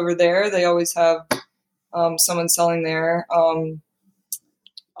end up over there, they always have someone selling there.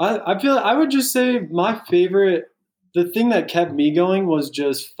 I feel I would just say my favorite, the thing that kept me going was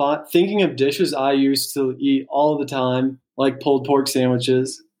just thinking of dishes I used to eat all the time, like pulled pork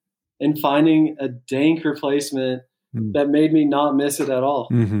sandwiches, and finding a dank replacement that made me not miss it at all.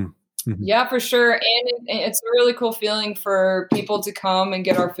 Mm-hmm. Mm-hmm. Yeah, for sure. And it's a really cool feeling for people to come and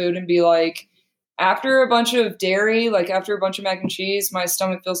get our food and be like, after a bunch of dairy, like after a bunch of mac and cheese, my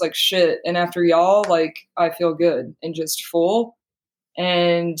stomach feels like shit. And after y'all, like I feel good and just full.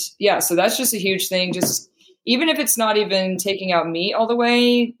 And yeah, so that's just a huge thing. Just even if it's not even taking out meat all the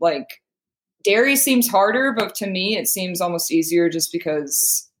way, like dairy seems harder, but to me it seems almost easier just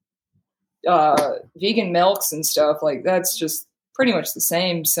because vegan milks and stuff, like that's just pretty much the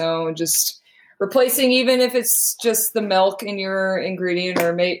same. So just replacing, even if it's just the milk in your ingredient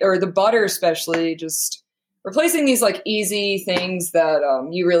or the butter, especially, just replacing these like easy things that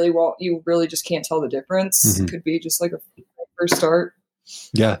you really just can't tell the difference. Mhm. Could be just like a first start.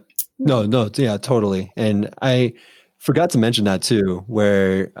 Yeah. No, yeah, totally. And I forgot to mention that too,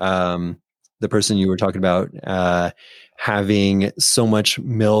 where the person you were talking about having so much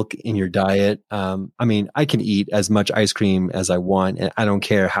milk in your diet. I mean, I can eat as much ice cream as I want, and I don't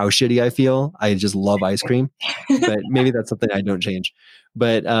care how shitty I feel. I just love ice cream, but maybe that's something I don't change.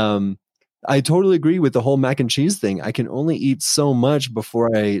 But I totally agree with the whole mac and cheese thing. I can only eat so much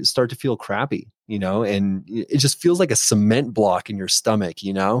before I start to feel crappy, and it just feels like a cement block in your stomach,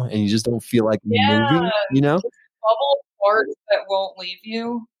 and you just don't feel like moving, Just bubble parts that won't leave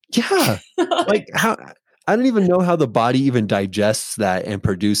you. Yeah. Like how, I don't even know how the body even digests that and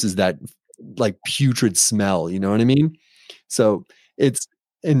produces that like putrid smell, you know what I mean? So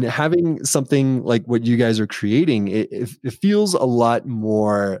and having something like what you guys are creating, it feels a lot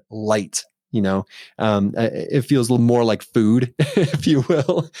more light. It feels a little more like food, if you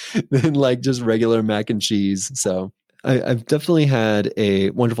will, than like just regular mac and cheese. So I've definitely had a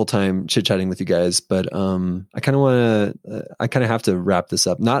wonderful time chit chatting with you guys, but I kind of have to wrap this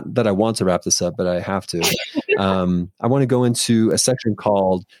up. Not that I want to wrap this up, but I have to. I want to go into a section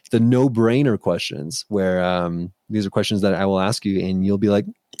called the no-brainer questions, where these are questions that I will ask you, and you'll be like,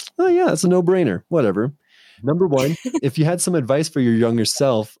 "Oh yeah, it's a no-brainer. Whatever." Number one, if you had some advice for your younger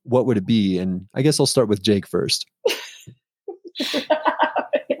self, what would it be? And I guess I'll start with Jake first. He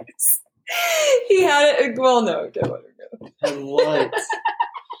had it. Well, no, go. And what?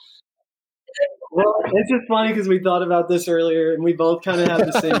 Well, it's just funny because we thought about this earlier and we both kind of have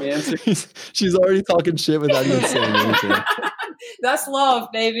the same answer. She's already talking shit without even saying anything. That's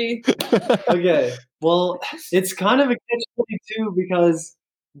love, baby. Okay. Well, it's kind of a catch-22 because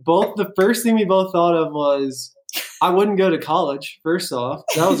the first thing we both thought of was I wouldn't go to college, first off.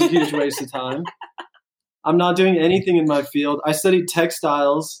 That was a huge waste of time. I'm not doing anything in my field. I studied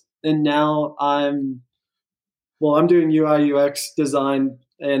textiles and now I'm doing UI UX design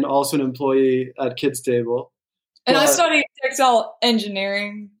and also an employee at Kids Table. And I studied textile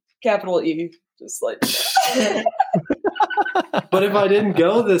engineering, capital E, just like that. But if I didn't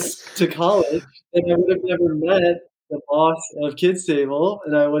go to college, then I would have never met the boss of Kids Table,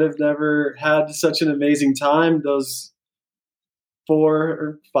 and I would have never had such an amazing time those 4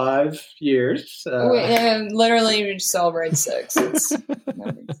 or 5 years. And literally, we just celebrate 6. It's so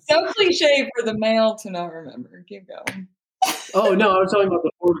cliche for the male to not remember. Keep going. Oh no, I was talking about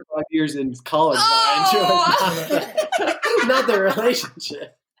the 4 to 5 years in college. Not the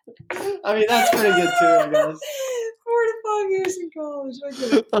relationship. I mean, that's pretty good too, I guess. 4 to 5 years in college.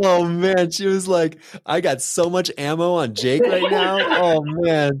 Okay. Oh man, she was like, I got so much ammo on Jake right now. Oh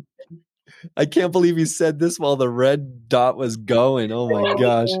man. I can't believe you said this while the red dot was going. Oh my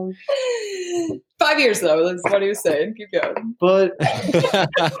gosh. 5 years though, that's what he was saying. Keep going. But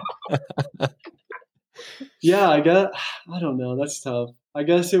yeah, I don't know. That's tough. I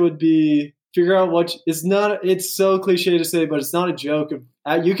guess it would be figure out it's so cliche to say, but it's not a joke.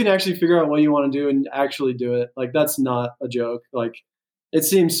 You can actually figure out what you want to do and actually do it. Like, that's not a joke. Like, it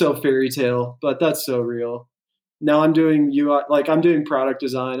seems so fairy tale, but that's so real. Now I'm doing UI, like I'm doing product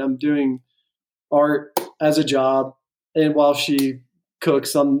design. I'm doing art as a job. And while she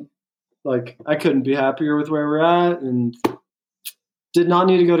cooks, I couldn't be happier with where we're at and did not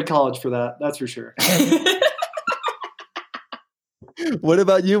need to go to college for that. That's for sure. What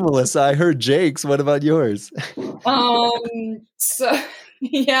about you, Melissa? I heard Jake's. What about yours? So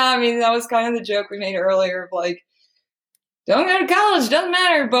yeah, I mean, that was kind of the joke we made earlier of like, don't go to college, doesn't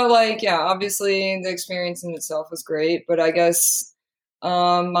matter. But like, yeah, obviously the experience in itself was great. But I guess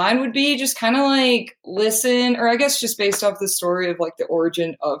mine would be just kind of like listen, or I guess just based off the story of like the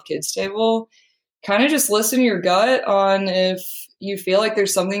origin of Kids Table, kind of just listen to your gut on if you feel like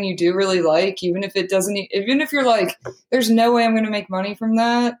there's something you do really like, even if you're like, there's no way I'm going to make money from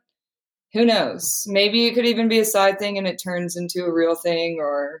that. Who knows? Maybe it could even be a side thing and it turns into a real thing,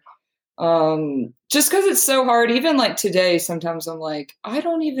 or just because it's so hard. Even like today, sometimes I'm like, I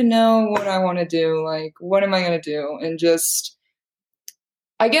don't even know what I want to do. Like, what am I going to do? And just,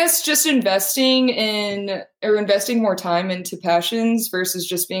 I guess just investing more time into passions versus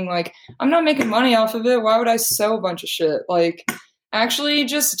just being like, I'm not making money off of it. Why would I sew a bunch of shit? Like, actually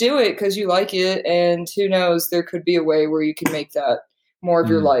just do it because you like it. And who knows, there could be a way where you can make that more of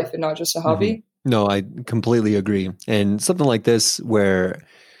your life and not just a hobby. Mm-hmm. No, I completely agree. And something like this where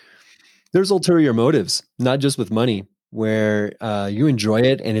there's ulterior motives, not just with money, where you enjoy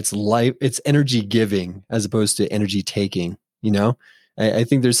it and it's energy giving as opposed to energy taking, I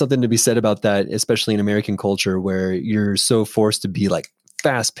think there's something to be said about that, especially in American culture where you're so forced to be like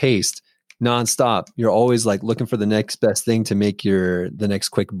fast paced, nonstop. You're always like looking for the next best thing to make the next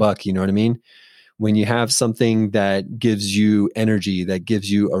quick buck. You know what I mean? When you have something that gives you energy, that gives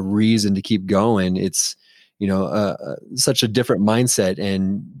you a reason to keep going, it's, such a different mindset,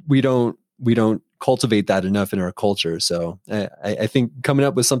 and we don't cultivate that enough in our culture. So I think coming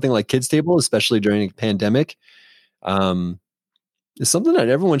up with something like Kids Table, especially during a pandemic, is something that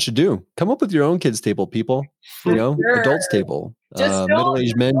everyone should do. Come up with your own Kids Table, people. Sure. Adults table, Just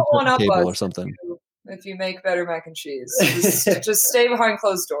middle-aged men don't one up table us or something. if you make better mac and cheese. Just stay behind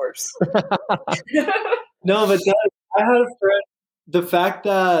closed doors. No, but I had a friend. The fact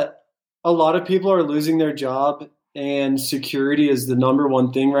that a lot of people are losing their job and security is the number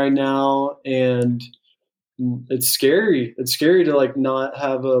one thing right now, and it's scary. It's scary to like not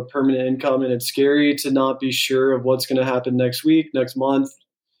have a permanent income, and it's scary to not be sure of what's going to happen next week, next month.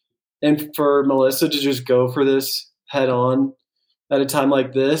 And for Melissa to just go for this head on at a time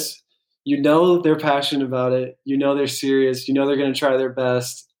like this, they're passionate about it. They're serious. They're going to try their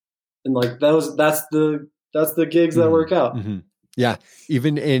best. And like that's the gigs that work out. Mm-hmm. Yeah.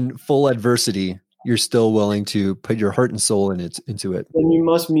 Even in full adversity, you're still willing to put your heart and soul into it. And you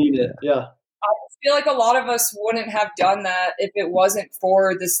must mean it. Yeah. I feel like a lot of us wouldn't have done that if it wasn't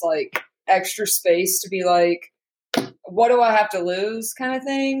for this like extra space to be like, what do I have to lose kind of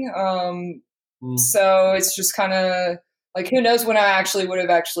thing. So it's just kind of like, who knows when I actually would have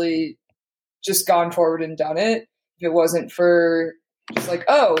actually just gone forward and done it if it wasn't for just like,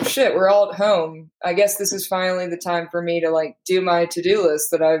 oh shit, we're all at home. I guess this is finally the time for me to like do my to-do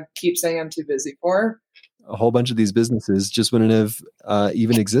list that I keep saying I'm too busy for. A whole bunch of these businesses just wouldn't have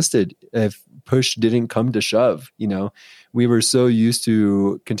even existed if push didn't come to shove. We were so used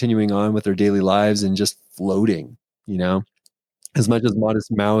to continuing on with our daily lives and just floating, as much as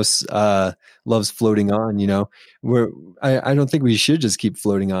Modest Mouse loves floating on, I don't think we should just keep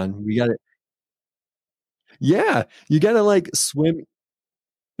floating on. We got to, you got to like swim.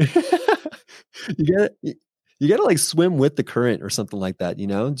 You gotta like swim with the current or something like that,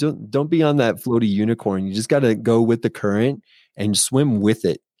 Don't be on that floaty unicorn. You just gotta go with the current and swim with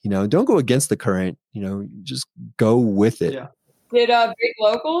it. Don't go against the current. Just go with it. Yeah. Did Big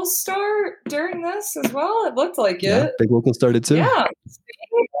Locals start during this as well? It looked like Yeah, it. Big Local started too. Yeah.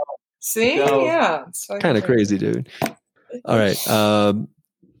 See? No. Yeah. Kind of crazy, dude. All right.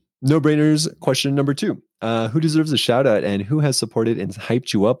 No brainers. Question number 2. Who deserves a shout out and who has supported and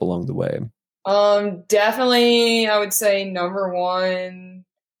hyped you up along the way? Definitely, I would say number 1,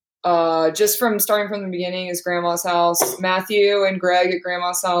 just from starting from the beginning is Grandma's House. Matthew and Greg at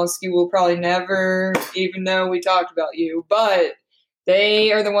Grandma's House, you will probably never even know we talked about you, but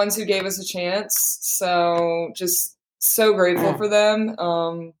they are the ones who gave us a chance. So just so grateful for them.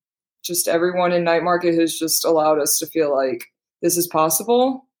 Just everyone in Night Market has just allowed us to feel like this is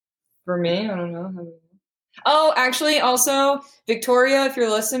possible for me. I don't know. Oh, actually, also, Victoria, if you're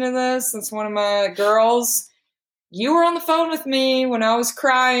listening to this, that's one of my girls. You were on the phone with me when I was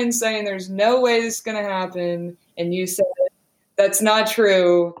crying, saying there's no way this is going to happen. And you said, that's not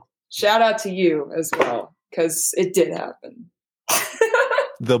true. Shout out to you as well, because it did happen.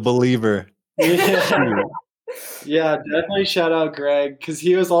 The believer. Yeah, definitely shout out Greg, because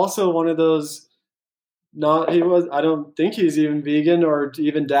he was also one of those. I don't think he's even vegan or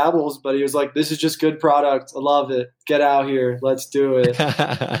even dabbles, but he was like, this is just good product. I love it. Get out here. Let's do it.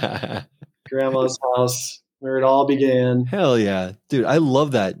 Grandma's House, where it all began. Hell yeah. Dude, I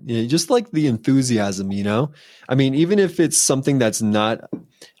love that. Just like the enthusiasm, I mean, even if it's something that's not,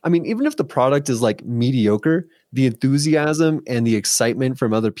 even if the product is like mediocre, the enthusiasm and the excitement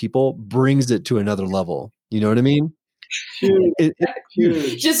from other people brings it to another level. You know what I mean? Huge.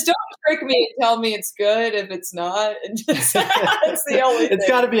 Huge. Just don't trick me and tell me it's good if it's not. And just, that's the only thing. It's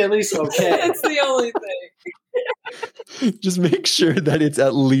got to be at least okay. It's the only thing. Just make sure that it's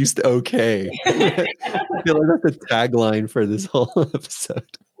at least okay. I feel like that's the tagline for this whole episode.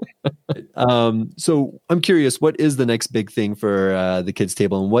 So I'm curious, what is the next big thing for the Kids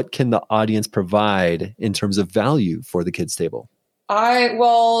Table, and what can the audience provide in terms of value for the Kids Table?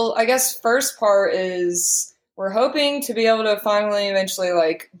 I guess first part is we're hoping to be able to finally eventually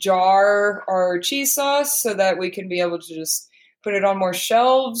like jar our cheese sauce so that we can be able to just put it on more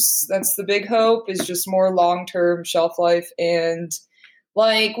shelves. That's the big hope, is just more long-term shelf life. And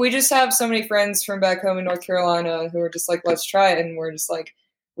like, we just have so many friends from back home in North Carolina who are just like, let's try it. And we're just like,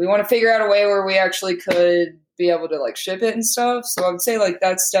 we want to figure out a way where we actually could be able to like ship it and stuff. So I would say like,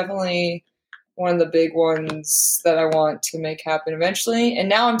 that's definitely one of the big ones that I want to make happen eventually. And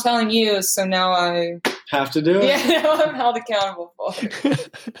now I'm telling you, so now I have to do it. Yeah, now I'm held accountable for it.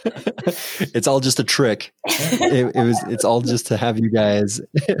 It's all just a trick. It's all just to have you guys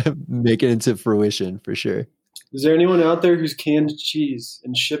make it into fruition for sure. Is there anyone out there who's canned cheese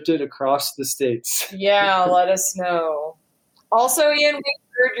and shipped it across the states? Yeah, let us know. Also, Ian, we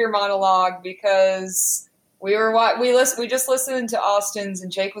heard your monologue because we just listened to Austin's,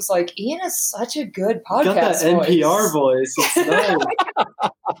 and Jake was like, "Ian is such a good podcast Got that NPR voice. It's nice.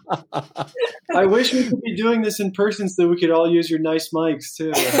 I wish we could be doing this in person so we could all use your nice mics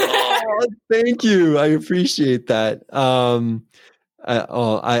too. Oh, thank you. I appreciate that.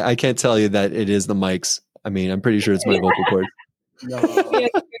 I can't tell you that it is the mics. I mean, I'm pretty sure it's my vocal cords. No. He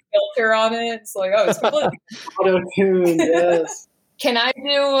has a filter on it. It's like, oh, it's completely Auto-tune, yes. Can I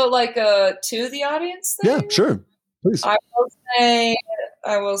do like a to the audience thing? Yeah, sure. Please. I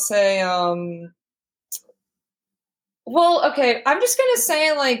will say, well, okay, I'm just going to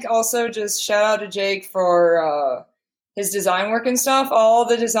say, like, also just shout out to Jake for his design work and stuff. All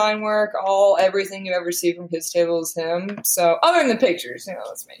the design work, everything you ever see from his table is him. So, other than the pictures,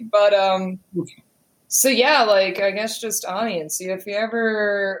 that's me. But, so yeah, like, I guess just audience. If you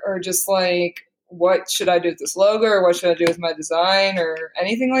ever are just like, what should I do with this logo, or what should I do with my design, or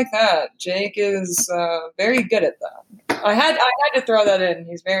anything like that, Jake is very good at that. I had to throw that in.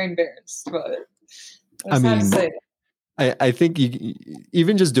 He's very embarrassed, but I had to say that. I think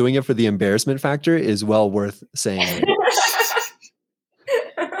even just doing it for the embarrassment factor is well worth saying.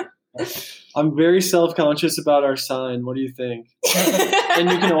 I'm very self-conscious about our sign. What do you think? And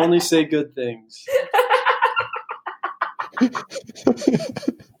you can only say good things.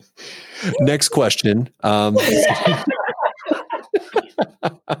 Next question. No,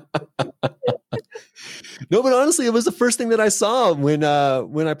 but honestly, it was the first thing that I saw when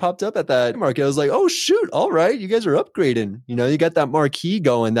I popped up at that market. I was like, oh, shoot. All right. You guys are upgrading. You got that marquee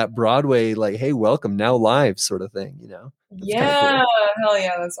going, that Broadway, like, hey, welcome now live sort of thing, That's yeah. Cool. Hell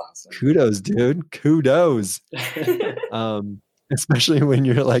yeah. That's awesome. Kudos, dude. Kudos. Especially when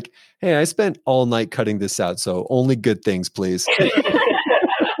you're like, hey, I spent all night cutting this out. So only good things, please.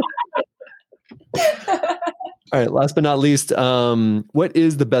 All right. Last but not least, what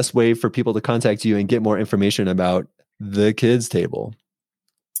is the best way for people to contact you and get more information about the kids table?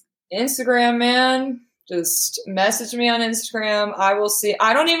 Instagram, man. Just message me on Instagram. I will see.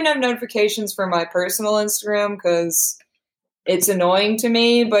 I don't even have notifications for my personal Instagram because it's annoying to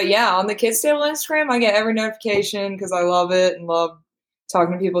me. But yeah, on the kids table Instagram, I get every notification because I love it and love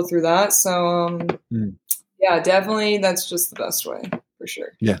talking to people through that. So yeah, definitely. That's just the best way for sure.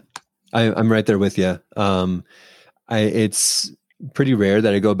 Yeah. I'm right there with you. It's pretty rare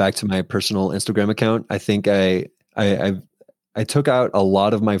that I go back to my personal Instagram account. I think I took out a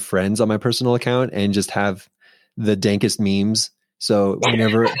lot of my friends on my personal account and just have the dankest memes. So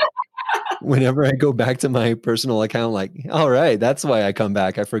whenever I go back to my personal account, like, all right, that's why I come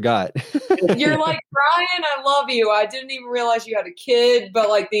back. I forgot. You're like, Brian, I love you. I didn't even realize you had a kid, but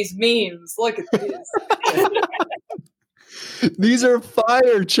like these memes, look at these. These are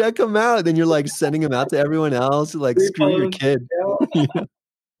fire. Check them out. Then you're like sending them out to everyone else. Like, screw your kid.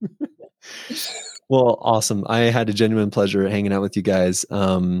 Well, awesome. I had a genuine pleasure hanging out with you guys.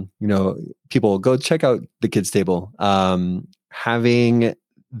 People go check out the kids table. Having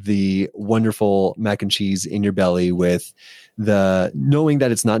the wonderful mac and cheese in your belly with the knowing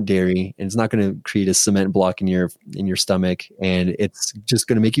that it's not dairy and it's not going to create a cement block in your stomach. And it's just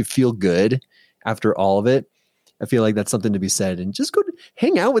going to make you feel good after all of it. I feel like that's something to be said, and just go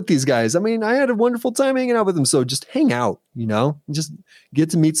hang out with these guys. I mean, I had a wonderful time hanging out with them. So just hang out, just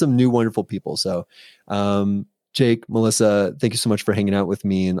get to meet some new wonderful people. So, Jake, Melissa, thank you so much for hanging out with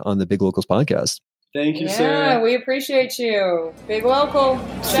me on the Big Locals podcast. Thank you, yeah, Sarah. We appreciate you. Big Local.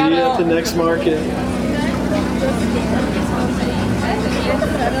 See you at the next market.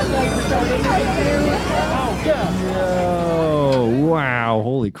 Oh, wow.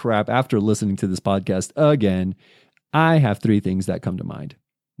 Holy crap. After listening to this podcast again, I have three things that come to mind.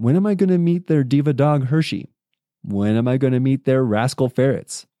 When am I going to meet their diva dog Hershey? When am I going to meet their rascal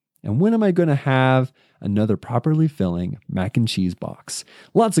ferrets? And when am I going to have another properly filling mac and cheese box?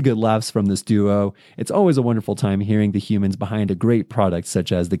 Lots of good laughs from this duo. It's always a wonderful time hearing the humans behind a great product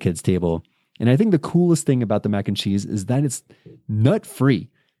such as the kids table. And I think the coolest thing about the mac and cheese is that it's nut-free.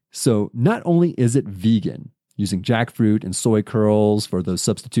 So not only is it vegan, using jackfruit and soy curls for those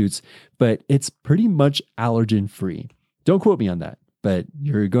substitutes, but it's pretty much allergen-free. Don't quote me on that, but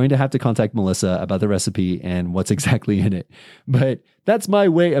you're going to have to contact Melissa about the recipe and what's exactly in it. But that's my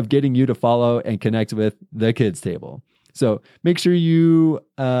way of getting you to follow and connect with the kids table. So make sure you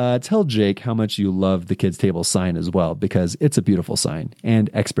tell Jake how much you love the kids' table sign as well, because it's a beautiful sign and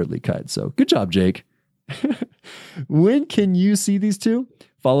expertly cut. So good job, Jake. When can you see these two?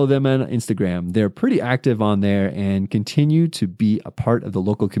 Follow them on Instagram. They're pretty active on there and continue to be a part of the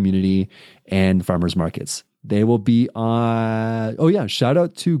local community and farmers markets. They will be on, shout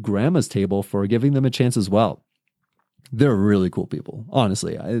out to Grandma's Table for giving them a chance as well. They're really cool people,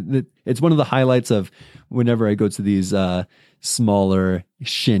 honestly. It's one of the highlights of whenever I go to these smaller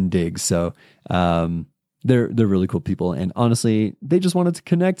shindigs. So they're really cool people. And honestly, they just wanted to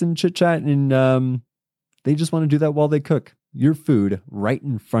connect and chit chat, and they just want to do that while they cook your food right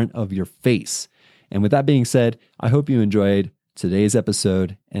in front of your face. And with that being said, I hope you enjoyed today's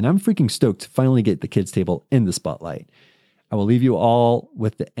episode, and I'm freaking stoked to finally get the kids' table in the spotlight. I will leave you all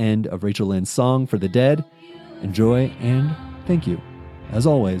with the end of Rachel Lynn's song for the dead. Enjoy and thank you. As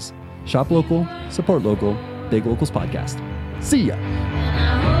always, shop local, support local, Big Locals Podcast. See ya. And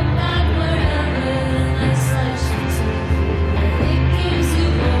I hope that